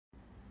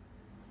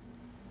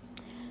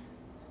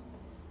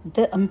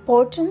The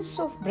importance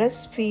of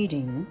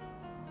breastfeeding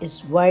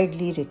is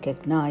widely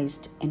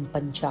recognized in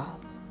Punjab,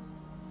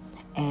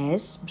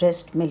 as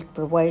breast milk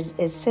provides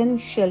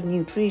essential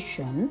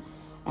nutrition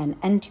and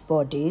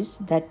antibodies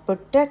that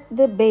protect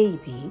the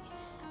baby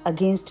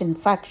against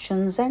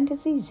infections and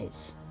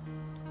diseases.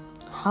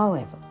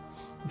 However,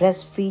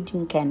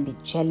 breastfeeding can be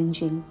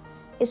challenging,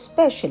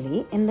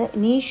 especially in the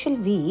initial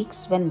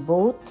weeks when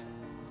both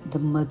the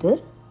mother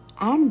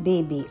and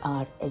baby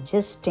are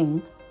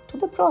adjusting to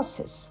the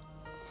process.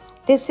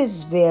 This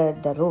is where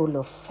the role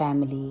of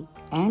family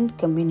and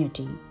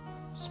community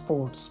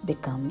supports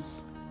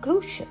becomes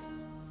crucial.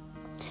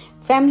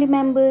 Family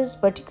members,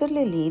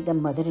 particularly the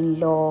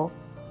mother-in-law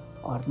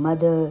or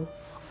mother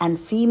and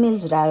female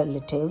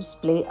relatives,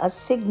 play a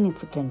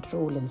significant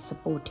role in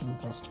supporting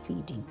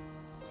breastfeeding.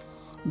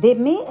 They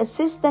may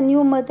assist the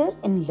new mother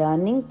in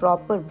learning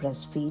proper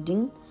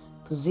breastfeeding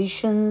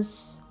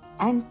positions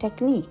and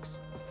techniques,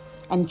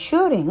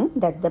 ensuring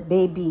that the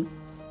baby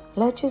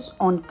latches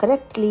on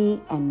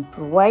correctly and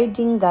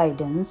providing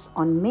guidance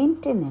on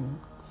maintaining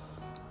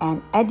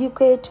an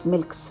adequate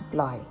milk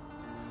supply.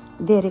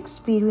 Their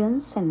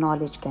experience and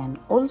knowledge can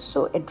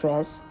also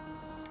address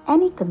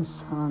any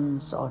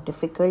concerns or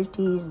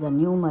difficulties the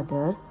new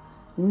mother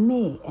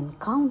may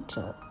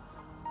encounter,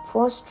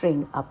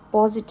 fostering a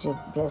positive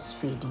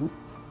breastfeeding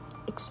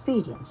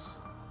experience.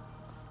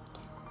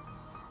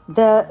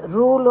 The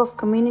role of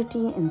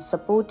community in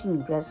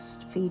supporting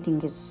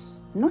breastfeeding is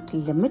not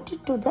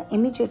limited to the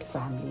immediate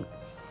family.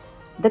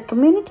 The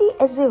community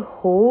as a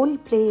whole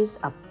plays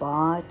a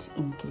part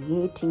in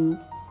creating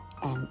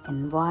an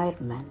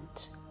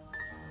environment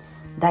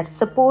that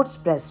supports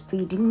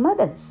breastfeeding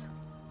mothers.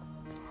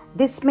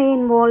 This may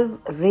involve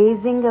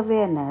raising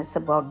awareness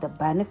about the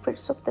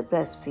benefits of the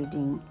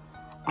breastfeeding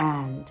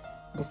and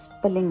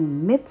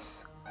dispelling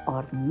myths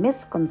or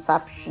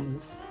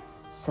misconceptions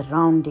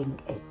surrounding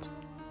it.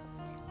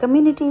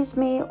 Communities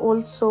may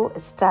also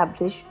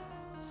establish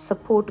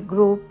support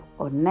group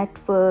or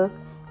network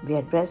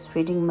where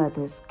breastfeeding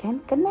mothers can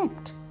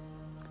connect,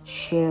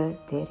 share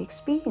their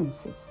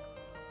experiences,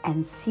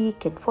 and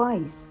seek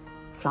advice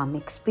from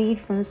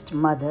experienced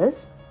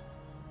mothers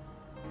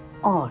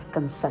or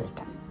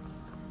consultants.